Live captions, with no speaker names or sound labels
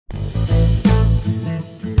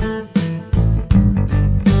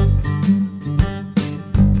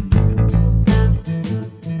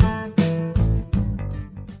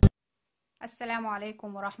السلام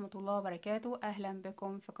عليكم ورحمة الله وبركاته. اهلا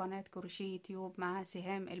بكم في قناة كروشيه يوتيوب مع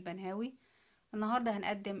سهام البنهاوي. النهاردة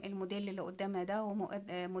هنقدم الموديل اللي قدامنا ده،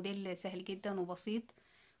 وموديل سهل جدا وبسيط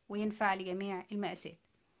وينفع لجميع المقاسات.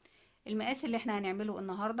 المقاس اللي احنا هنعمله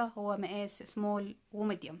النهاردة هو مقاس سمول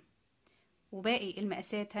وميديوم، وباقي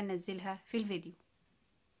المقاسات هننزلها في الفيديو.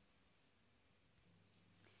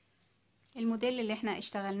 الموديل اللي احنا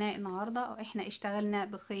اشتغلناه النهاردة، احنا اشتغلنا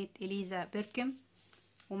بخيط اليزا بيركيوم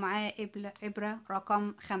ومعاه إبرة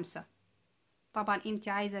رقم 5. طبعا انت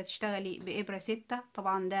عايزة تشتغلي بإبرة 6،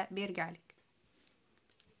 طبعا ده بيرجع لك.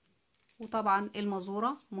 وطبعا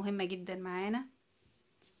المزورة مهمة جدا معانا،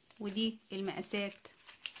 ودي المقاسات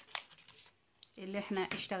اللي احنا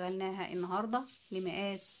اشتغلناها النهاردة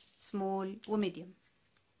لمقاس سمول وميديوم.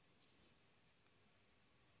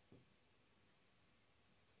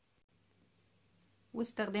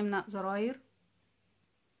 واستخدمنا زراير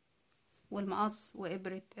والمقص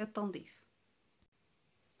وإبرة التنظيف.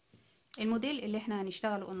 الموديل اللي احنا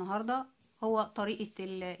هنشتغله النهاردة هو طريقة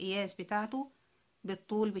القياس بتاعته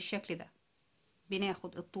بالطول بالشكل ده.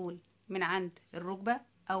 بناخد الطول من عند الركبة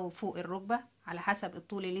او فوق الركبة على حسب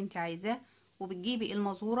الطول اللي انت عايزاه، وبتجيبي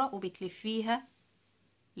المزورة وبتلفيها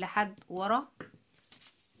لحد ورا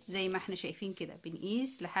زي ما احنا شايفين كده.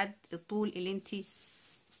 بنقيس لحد الطول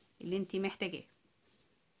اللي انت محتاجاه.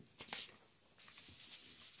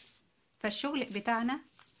 فالشغل بتاعنا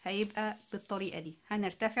هيبقى بالطريقة دي.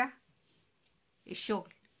 هنرتفع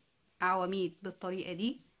الشغل عواميد بالطريقة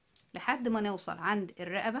دي لحد ما نوصل عند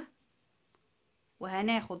الرقبة،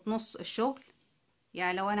 وهناخد نص الشغل.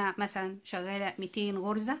 يعني لو انا مثلا شغالة 200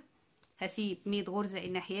 غرزة، هسيب 100 غرزة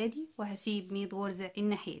الناحية دي وهسيب 100 غرزة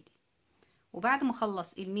الناحية دي. وبعد ما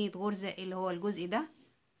اخلص ال 100 غرزة اللي هو الجزء ده،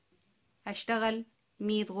 هشتغل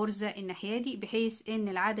 100 غرزة الناحية دي، بحيث ان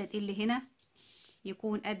العدد اللي هنا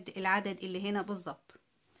يكون قد العدد اللي هنا بالظبط.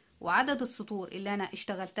 وعدد السطور اللي انا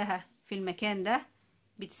اشتغلتها في المكان ده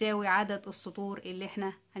بتساوي عدد السطور اللي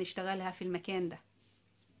احنا هنشتغلها في المكان ده.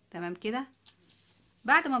 تمام كده.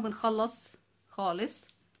 بعد ما بنخلص خالص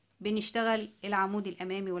بنشتغل العمود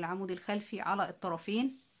الامامي والعمود الخلفي على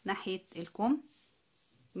الطرفين ناحية الكم،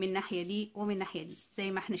 من الناحية دي ومن الناحية دي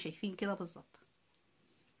زي ما احنا شايفين كده بالظبط.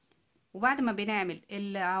 وبعد ما بنعمل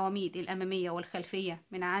العواميد الامامية والخلفية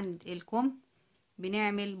من عند الكم،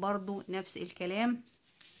 بنعمل برضو نفس الكلام،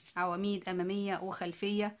 عواميد امامية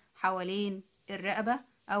وخلفية حوالين الرقبة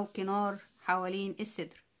او كنار حوالين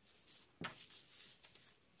الصدر.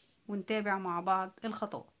 ونتابع مع بعض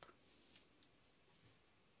الخطوات.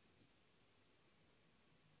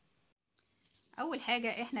 اول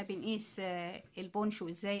حاجة احنا بنقيس البونشو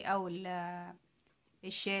ازاي، او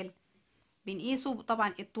الشال بنقيسه.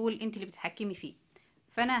 طبعا الطول انت اللي بتتحكمي فيه،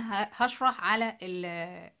 فانا هشرح على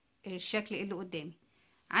الشكل اللي قدامي.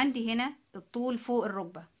 عندي هنا الطول فوق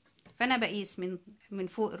الركبة، فانا بقيس من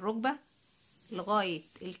فوق الركبة لغاية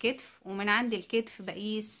الكتف، ومن عند الكتف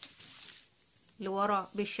بقيس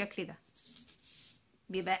لورا بالشكل ده.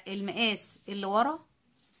 بيبقى المقاس اللي ورا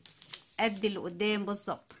قد اللي قدام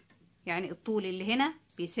بالظبط، يعني الطول اللي هنا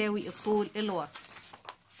بيساوي الطول اللي ورا.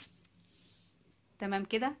 تمام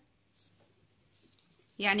كده.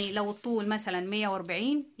 يعني لو الطول مثلا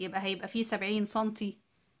 140، يبقى هيبقى فيه 70 سنتي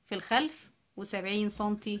في الخلف و70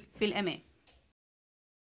 سنتي في الامام.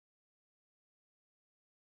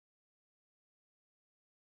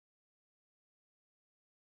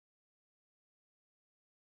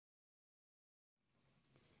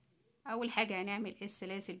 اول حاجة هنعمل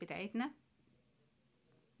السلاسل بتاعتنا،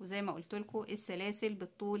 وزي ما قلت لكم السلاسل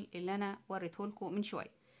بالطول اللي انا وريته لكم من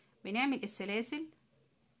شوية. بنعمل السلاسل.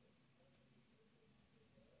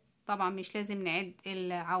 طبعا مش لازم نعد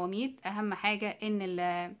العواميد، اهم حاجة ان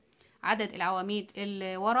عدد العواميد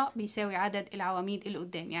اللي ورا بيساوي عدد العواميد اللي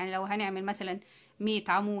قدام. يعني لو هنعمل مثلا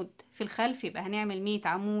 100 عمود في الخلف، يبقى هنعمل 100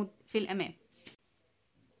 عمود في الامام.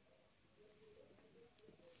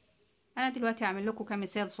 انا دلوقتي هعمل لكم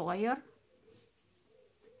كمثال صغير.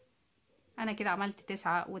 انا كده عملت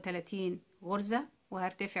 39 غرزة،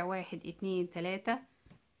 وهرتفع 1 2 3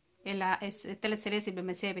 الثلاث سلاسل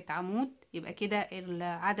بمثابة عمود، يبقى كده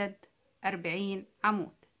العدد 40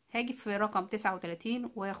 عمود. هاجي في رقم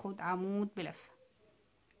 39 واخد عمود بلفة.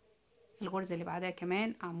 الغرزة اللي بعدها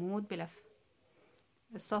كمان عمود بلفة.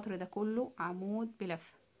 السطر ده كله عمود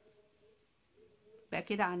بلفة. بقى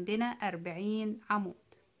كده عندنا 40 عمود.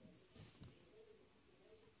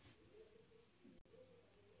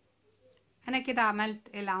 انا كده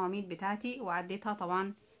عملت العواميد بتاعتي وعديتها.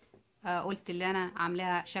 طبعا قلت اللي انا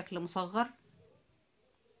عاملاها شكل مصغر.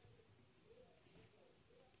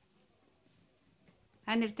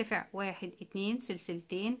 هنرتفع 1 2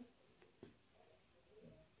 سلسلتين،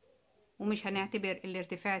 ومش هنعتبر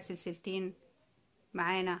الارتفاع السلسلتين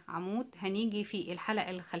معانا عمود. هنيجي في الحلقة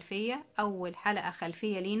الخلفية، اول حلقة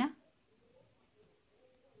خلفية لينا،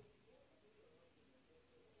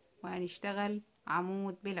 وهنشتغل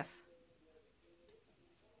عمود بلف.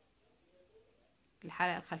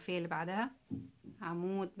 الحلقة الخلفية اللي بعدها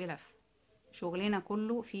عمود بلف. شغلنا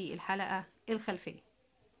كله في الحلقة الخلفية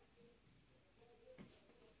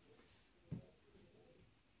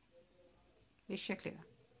بالشكل ده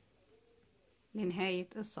لنهاية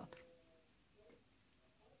السطر.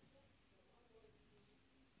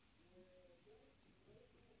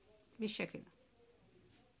 بالشكل ده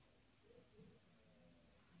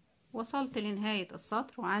وصلت لنهاية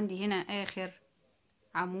السطر، وعندي هنا آخر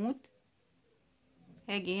عمود.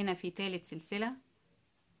 هاجي هنا في تالت سلسلة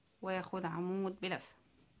واخد عمود بلف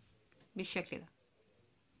بالشكل ده.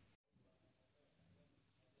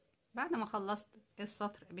 بعد ما خلصت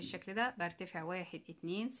السطر بالشكل ده برتفع 1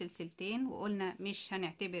 2 سلسلتين، وقلنا مش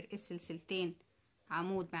هنعتبر السلسلتين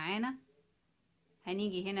عمود معانا.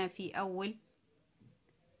 هنيجي هنا في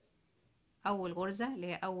اول غرزة اللي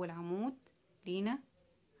هي اول عمود لينا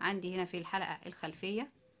عندي هنا في الحلقة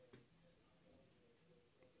الخلفية،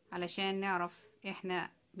 علشان نعرف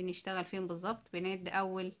احنا بنشتغل فين بالظبط. بنعد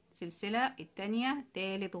اول سلسلة، التانية،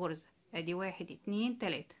 تالت غرزة، ادي 1 2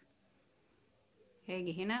 3.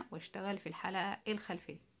 هاجي هنا واشتغل في الحلقة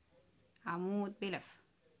الخلفية عمود بلف.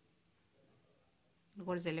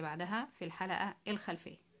 الغرزة اللي بعدها في الحلقة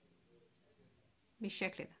الخلفية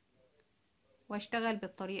بالشكل ده، واشتغل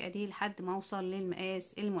بالطريقة دي لحد ما اوصل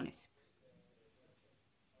للمقاس المناسب.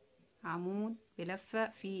 عمود بلفة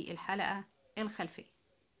في الحلقة الخلفية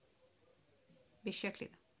بالشكل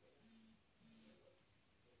ده.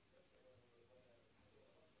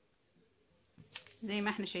 زي ما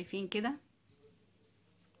احنا شايفين كده،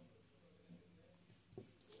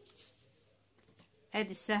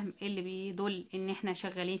 ادي السهم اللي بيدل ان احنا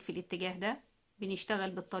شغالين في الاتجاه ده.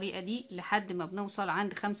 بنشتغل بالطريقة دي لحد ما بنوصل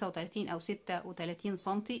عند 35 او 36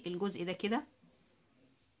 سنتي الجزء ده كده.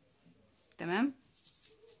 تمام،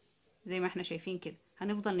 زي ما احنا شايفين كده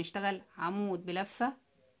هنفضل نشتغل عمود بلفة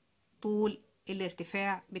طول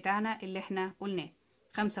الارتفاع بتاعنا اللي احنا قلناه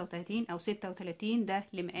 35 او 36. ده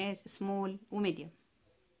لمقاس سمول وميديوم.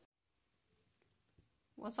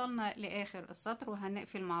 وصلنا لاخر السطر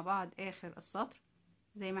وهنقفل مع بعض اخر السطر.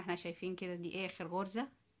 زي ما احنا شايفين كده دي اخر غرزة.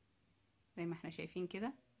 زي ما احنا شايفين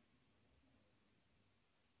كده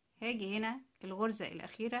هاجي هنا الغرزة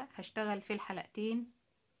الاخيرة هشتغل في الحلقتين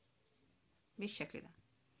بالشكل ده.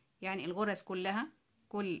 يعني الغرز كلها،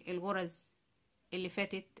 كل الغرز اللي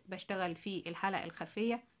فاتت بشتغل في الحلقة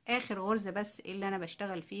الخلفية، اخر غرزة بس اللي انا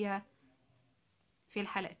بشتغل فيها في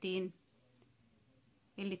الحلقتين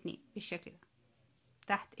الاتنين بالشكل ده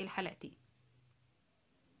تحت الحلقتين.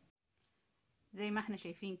 زي ما احنا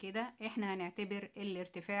شايفين كده احنا هنعتبر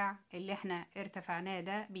الارتفاع اللي احنا ارتفعناه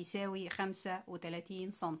ده بيساوي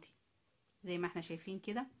 35 سنتي. زي ما احنا شايفين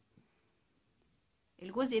كده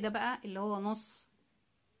الجزء ده بقى اللي هو نص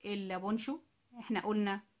البونشو، احنا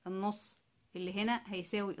قلنا النص اللي هنا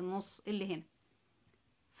هيساوي النص اللي هنا،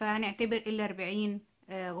 فهنعتبر ال40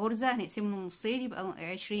 غرزة هنقسمهم نصين، يبقى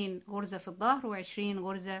 20 غرزة في الظهر و20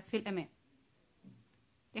 غرزة في الامام.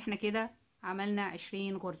 احنا كده عملنا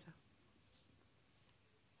 20 غرزة.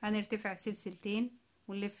 هنرتفع سلسلتين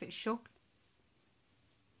ونلف الشغل،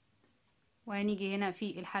 وهنيجي هنا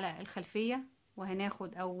في الحلقة الخلفية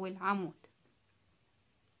وهناخد اول عمود،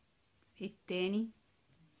 التاني،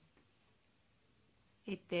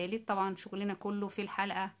 التالت. طبعا شغلنا كله في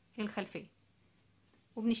الحلقة الخلفية،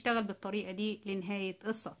 وبنشتغل بالطريقة دي لنهاية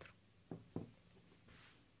السطر.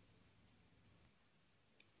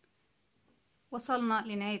 وصلنا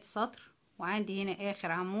لنهاية السطر وعندي هنا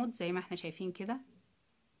اخر عمود. زي ما احنا شايفين كده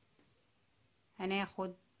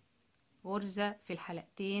هناخد غرزة في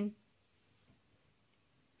الحلقتين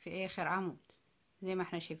في اخر عمود زي ما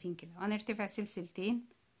احنا شايفين كده، وهنرتفع سلسلتين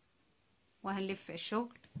وهنلف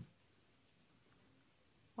الشغل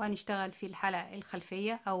وهنشتغل في الحلقة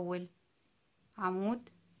الخلفية اول عمود،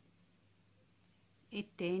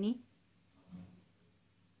 التاني.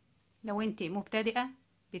 لو انت مبتدئة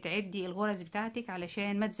بتعدي الغرز بتاعتك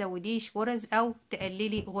علشان ما تزوديش غرز او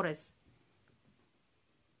تقللي غرز،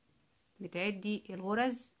 بتعدي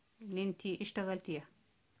الغرز اللي انت اشتغلتيها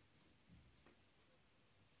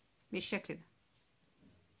بالشكل ده.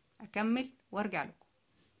 اكمل وارجع لكم.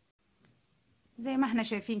 زي ما احنا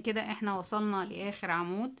شايفين كده احنا وصلنا لاخر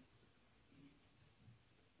عمود،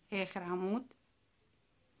 اخر عمود،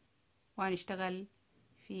 وهنشتغل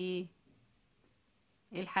في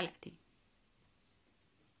الحلقتين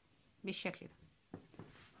بالشكل ده.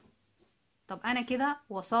 طب انا كده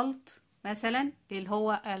وصلت مثلا اللي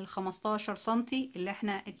هو ال15 سنتي اللي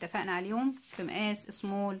احنا اتفقنا عليهم في مقاس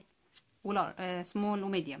سمول سمول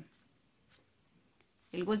وميديوم.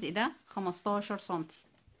 الجزء ده 15 سنتي،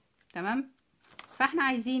 تمام. فاحنا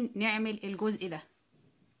عايزين نعمل الجزء ده.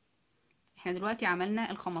 احنا دلوقتي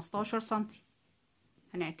عملنا ال15 سنتي،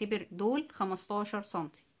 هنعتبر دول 15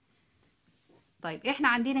 سنتي. طيب احنا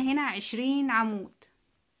عندنا هنا 20 عمود،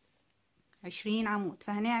 20 عمود،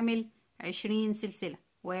 فهنعمل 20 سلسلة.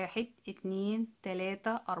 1 2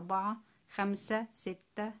 3 4 5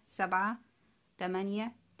 6 7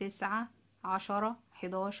 8 9 10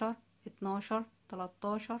 11 12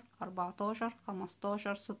 13 14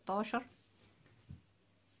 15 16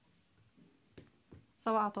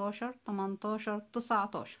 17 18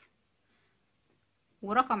 19.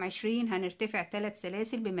 ورقم 20 هنرتفع 3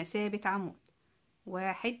 سلاسل بمثابة عمود.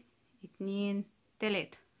 1 2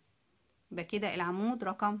 3. يبقى كده العمود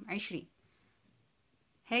رقم 20.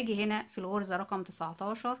 هاجي هنا في الغرزة رقم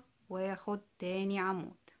 19 واخد تاني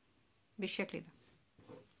عمود بالشكل ده.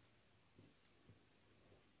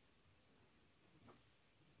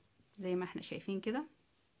 زي ما احنا شايفين كده.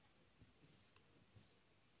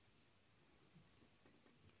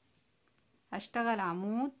 هشتغل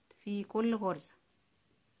عمود في كل غرزة.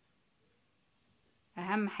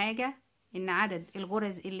 اهم حاجة ان عدد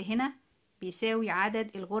الغرز اللي هنا بيساوي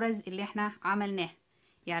عدد الغرز اللي احنا عملناها.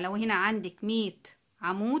 يعني لو هنا عندك 100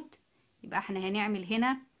 عمود يبقى احنا هنعمل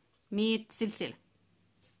هنا 100 سلسلة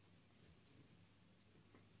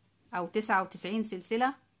او 99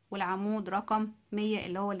 سلسلة، والعمود رقم 100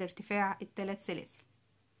 اللي هو الارتفاع الثلاث سلاسل.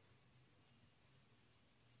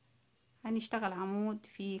 هنشتغل عمود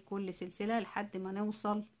في كل سلسلة لحد ما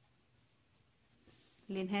نوصل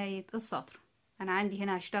لنهاية السطر. انا عندي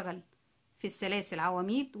هنا هشتغل في السلاسل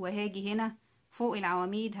عواميد، وهاجي هنا فوق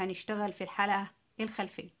العواميد هنشتغل في الحلقة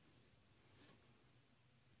الخلفية.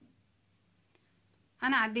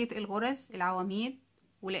 انا عديت الغرز العواميد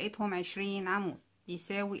ولقيتهم 20 عمود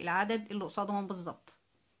بيساوي العدد اللي قصادهم بالظبط.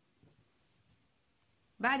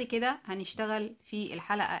 بعد كده هنشتغل في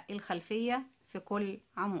الحلقة الخلفية في كل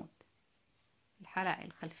عمود، الحلقة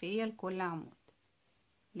الخلفية لكل عمود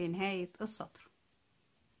لنهاية السطر.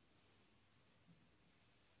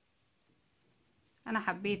 انا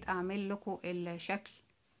حبيت اعمل لكم الشكل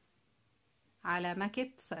على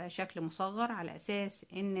ماكت، شكل مصغر، على اساس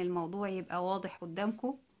ان الموضوع يبقى واضح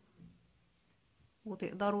قدامكم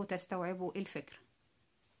وتقدروا تستوعبوا الفكرة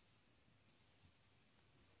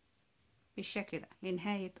بالشكل ده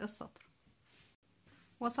لنهاية السطر.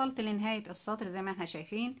 وصلت لنهاية السطر زي ما احنا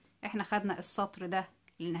شايفين. احنا خدنا السطر ده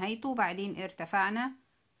لنهايته وبعدين ارتفعنا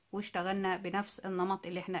واشتغلنا بنفس النمط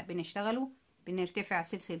اللي احنا بنشتغله. بنرتفع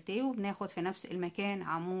سلسلتين وبناخد في نفس المكان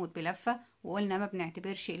عمود بلفة، وقلنا ما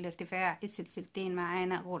بنعتبرش الارتفاع السلسلتين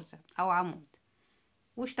معانا غرزة او عمود.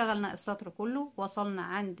 واشتغلنا السطر كله. وصلنا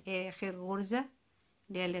عند اخر غرزة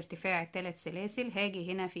اللي هي الارتفاع الثلاث سلاسل.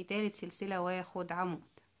 هاجي هنا في ثالث سلسلة واخد عمود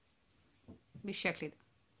بالشكل ده.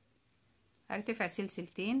 هرتفع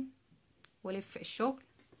سلسلتين والف الشغل،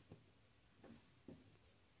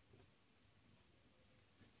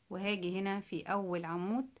 وهاجي هنا في اول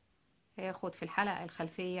عمود هاخد في الحلقة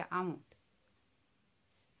الخلفية عمود.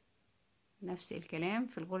 نفس الكلام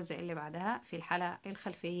في الغرزة اللي بعدها في الحلقة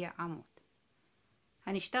الخلفية عمود.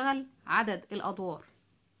 هنشتغل عدد الادوار.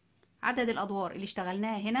 عدد الادوار اللي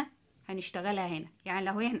اشتغلناها هنا هنشتغلها هنا. يعني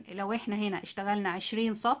لو احنا هنا اشتغلنا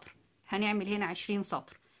 20 سطر هنعمل هنا 20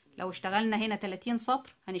 سطر. لو اشتغلنا هنا 30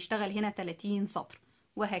 سطر هنشتغل هنا 30 سطر،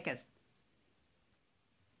 وهكذا.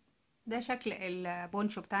 ده شكل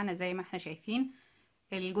البونشو بتاعنا زي ما احنا شايفين.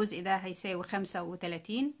 الجزء ده هيساوي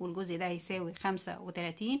 35، والجزء ده هيساوي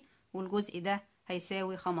 35، والجزء ده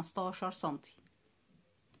هيساوي 15 سنتي.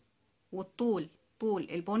 والطول، طول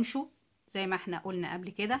البونشو زي ما احنا قلنا قبل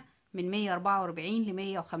كده من 144 ل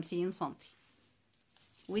 150 سنتي.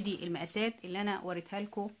 ودي المقاسات اللي انا وريتها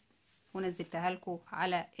لكم ونزلتها لكم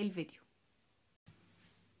على الفيديو.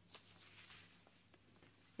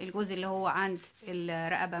 الجزء اللي هو عند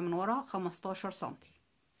الرقبة من ورا 15 سنتي.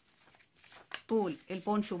 طول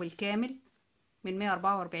البونشو بالكامل من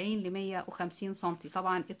 144 ل 150 سنتي.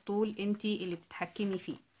 طبعا الطول انتي اللي بتتحكمي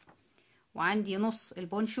فيه. وعندي نص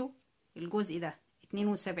البونشو الجزء ده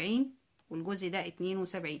 72 والجزء ده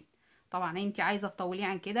 72. طبعا انتي عايزة تطوليه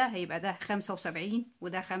عن كده هيبقى ده 75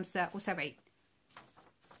 وده 75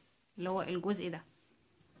 اللي هو الجزء ده.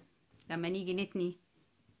 لما نيجي نتني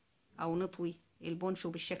او نطوي البونشو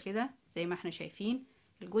بالشكل ده زي ما احنا شايفين،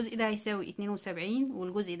 الجزء ده هيساوي 72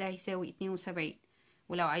 والجزء ده هيساوي 72.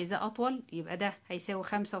 ولو عايزاه اطول يبقى ده هيساوي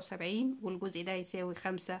 75 والجزء ده هيساوي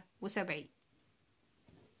 75.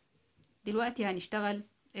 دلوقتي هنشتغل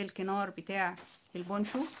الكنار بتاع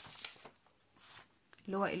البونشو.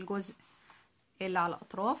 اللي هو الجزء اللي على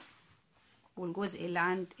الاطراف والجزء اللي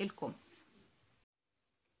عند الكم.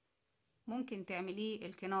 ممكن تعمليه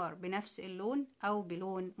الكنار بنفس اللون او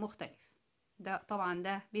بلون مختلف، ده طبعا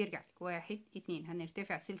ده بيرجع لك. 1 2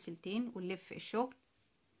 هنرتفع سلسلتين ونلف الشغل،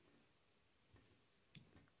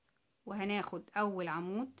 وهناخد اول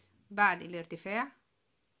عمود بعد الارتفاع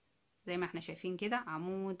زي ما احنا شايفين كده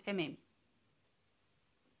عمود امامي،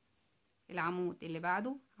 العمود اللي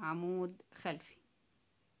بعده عمود خلفي،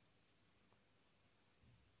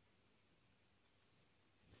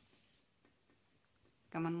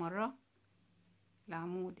 كمان مرة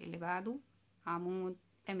العمود اللي بعده عمود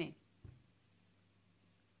امامي،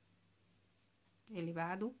 اللي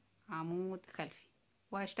بعده عمود خلفي،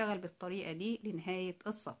 وهشتغل بالطريقة دي لنهاية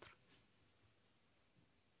السطر.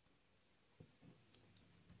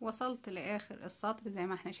 وصلت لاخر السطر زي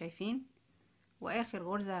ما احنا شايفين، واخر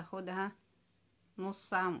غرزة هاخدها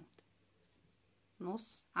نص عمود،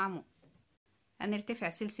 نص عمود. هنرتفع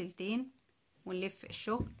سلسلتين ونلف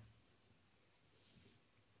الشغل.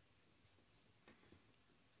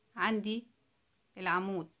 عندي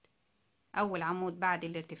العمود اول عمود بعد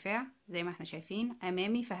الارتفاع زي ما احنا شايفين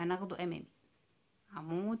امامي، فهناخده امامي،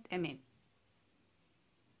 عمود امامي.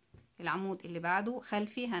 العمود اللي بعده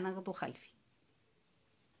خلفي، هناخده خلفي.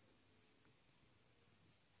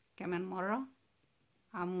 كمان مرة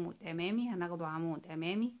عمود امامي، هناخده عمود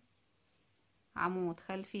امامي، عمود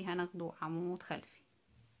خلفي، هناخده عمود خلفي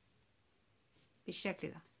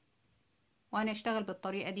بالشكل ده. وهنشتغل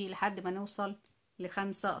بالطريقة دي لحد ما نوصل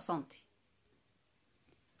ل5 سنتي.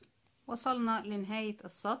 وصلنا لنهاية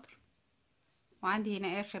السطر، وعندي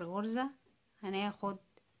هنا اخر غرزة هناخد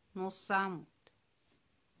نص عمود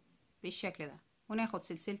بالشكل ده، وناخد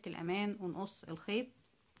سلسلة الامان ونقص الخيط،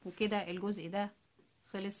 وكده الجزء ده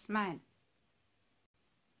خلص معانا.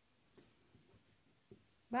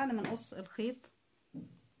 بعد ما نقص الخيط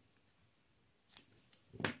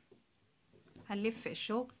هنلف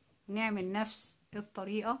الشغل ونعمل نفس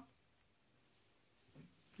الطريقة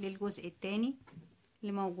للجزء التاني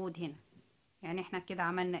اللي موجود هنا. يعني احنا كده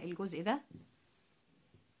عملنا الجزء ده،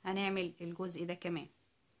 هنعمل الجزء ده كمان.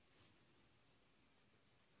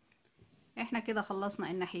 احنا كده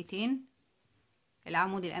خلصنا الناحيتين،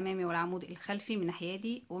 العمود الامامي والعمود الخلفي من الناحية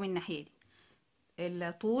دي ومن الناحية دي.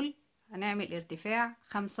 الطول هنعمل ارتفاع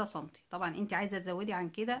 5 سنتي، طبعا انت عايزة تزودي عن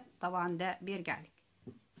كده طبعا ده بيرجع لك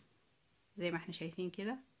زي ما احنا شايفين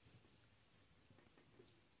كده.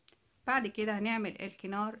 بعد كده هنعمل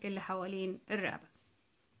الكنار اللي حوالين الرقبة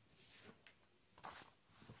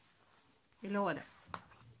اللي هو ده.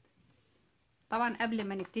 طبعا قبل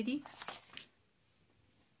ما نبتدي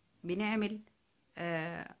بنعمل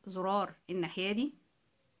زرار الناحية دي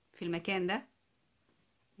في المكان ده،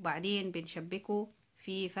 وبعدين بنشبكه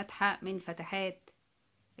في فتحة من فتحات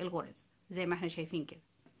الغرز زي ما احنا شايفين كده.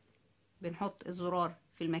 بنحط الزرار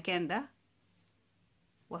في المكان ده،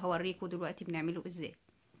 وهوريكم دلوقتي بنعمله ازاي.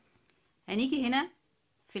 هنيجي هنا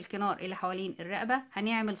في الكنار اللي حوالين الرقبة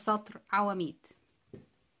هنعمل سطر عواميد.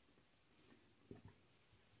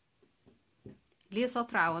 ليه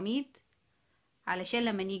سطر عواميد؟ علشان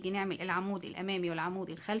لما نيجي نعمل العمود الامامي والعمود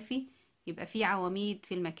الخلفي يبقى في عواميد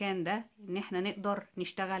في المكان ده ان احنا نقدر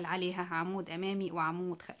نشتغل عليها عمود امامي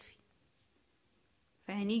وعمود خلفي.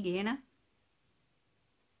 فهنيجي هنا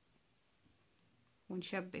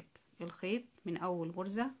ونشبك الخيط من اول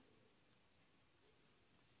غرزة،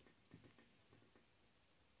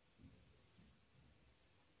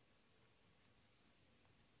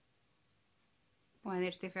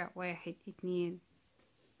 وهنرتفع 1 2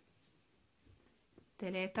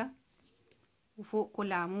 3، وفوق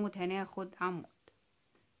كل عمود هناخد عمود.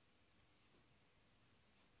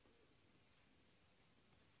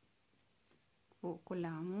 فوق كل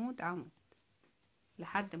عمود عمود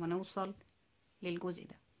لحد ما نوصل للجزء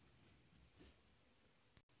ده.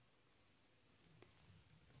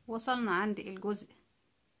 وصلنا عند الجزء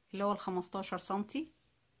اللي هو 15 سنتي.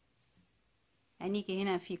 هنيجي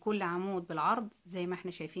هنا في كل عمود بالعرض زي ما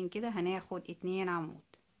احنا شايفين كده هناخد 2 عمود.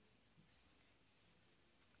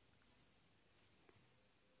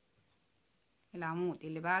 العمود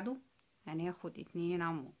اللي بعده هناخد 2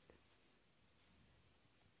 عمود.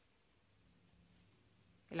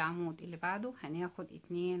 العمود اللي بعده هناخد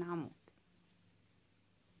 2 عمود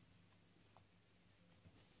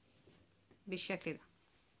بالشكل ده.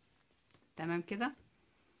 تمام كده.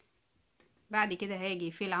 بعد كده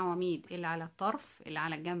هاجي في العواميد اللي على الطرف اللي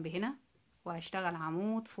على الجنب هنا، وهشتغل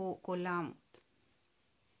عمود فوق كل عمود،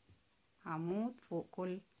 عمود فوق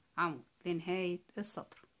كل عمود لنهاية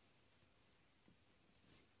السطر.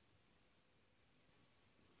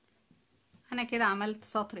 انا كده عملت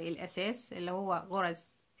سطر الاساس اللي هو غرز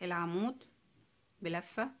العمود،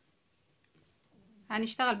 بلفة.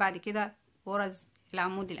 هنشتغل بعد كده غرز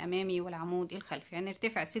العمود الامامي والعمود الخلفي.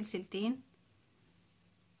 هنرتفع سلسلتين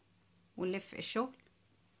ونلف الشغل،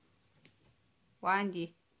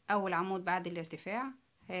 وعندي اول عمود بعد الارتفاع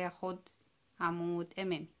هياخد عمود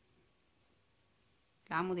امامي،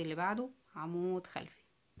 العمود اللي بعده عمود خلفي،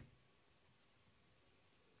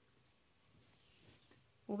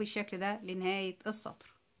 وبالشكل ده لنهاية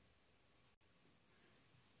السطر.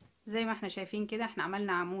 زي ما احنا شايفين كده احنا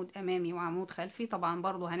عملنا عمود امامي وعمود خلفي. طبعا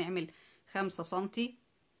برضو هنعمل 5 سنتي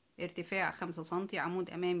ارتفاع، 5 سنتي عمود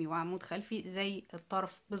امامي وعمود خلفي زي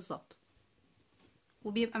الطرف بالظبط،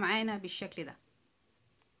 وبيبقى معانا بالشكل ده.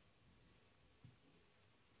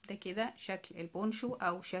 ده كده شكل البونشو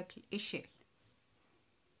او شكل الشال.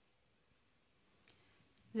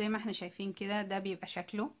 زي ما احنا شايفين كده ده بيبقى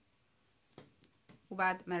شكله،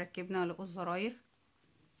 وبعد ما ركبنا له الزراير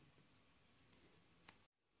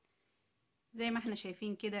زي ما احنا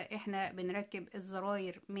شايفين كده احنا بنركب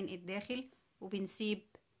الزراير من الداخل، وبنسيب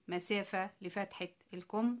مسافة لفتحة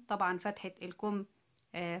الكم. طبعا فتحة الكم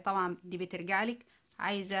طبعا دي بترجعلك،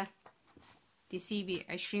 عايزة تسيبي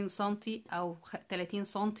 20 سنتي او 30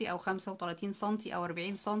 سنتي او 35 سنتي او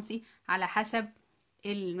 40 سنتي على حسب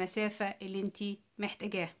المسافة اللي انتي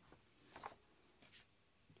محتاجاها.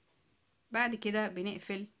 بعد كده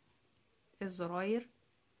بنقفل الزراير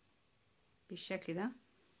بالشكل ده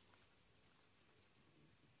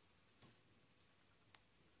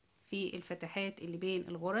في الفتحات اللي بين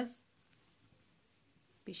الغرز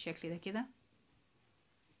بالشكل ده كده.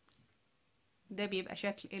 ده بيبقى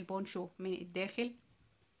شكل البونشو من الداخل.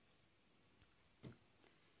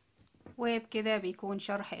 وبكده بيكون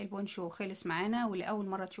شرح البونشو خلص معانا. ولأول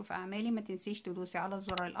مرة تشوف أعمالي ما تنسيش تدوسي على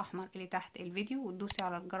الزرار الأحمر اللي تحت الفيديو، وتدوسي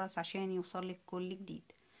على الجرس عشان يوصلك كل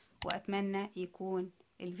جديد. وأتمنى يكون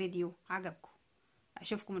الفيديو عجبكم.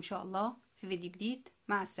 أشوفكم إن شاء الله في فيديو جديد.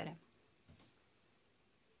 مع السلامة.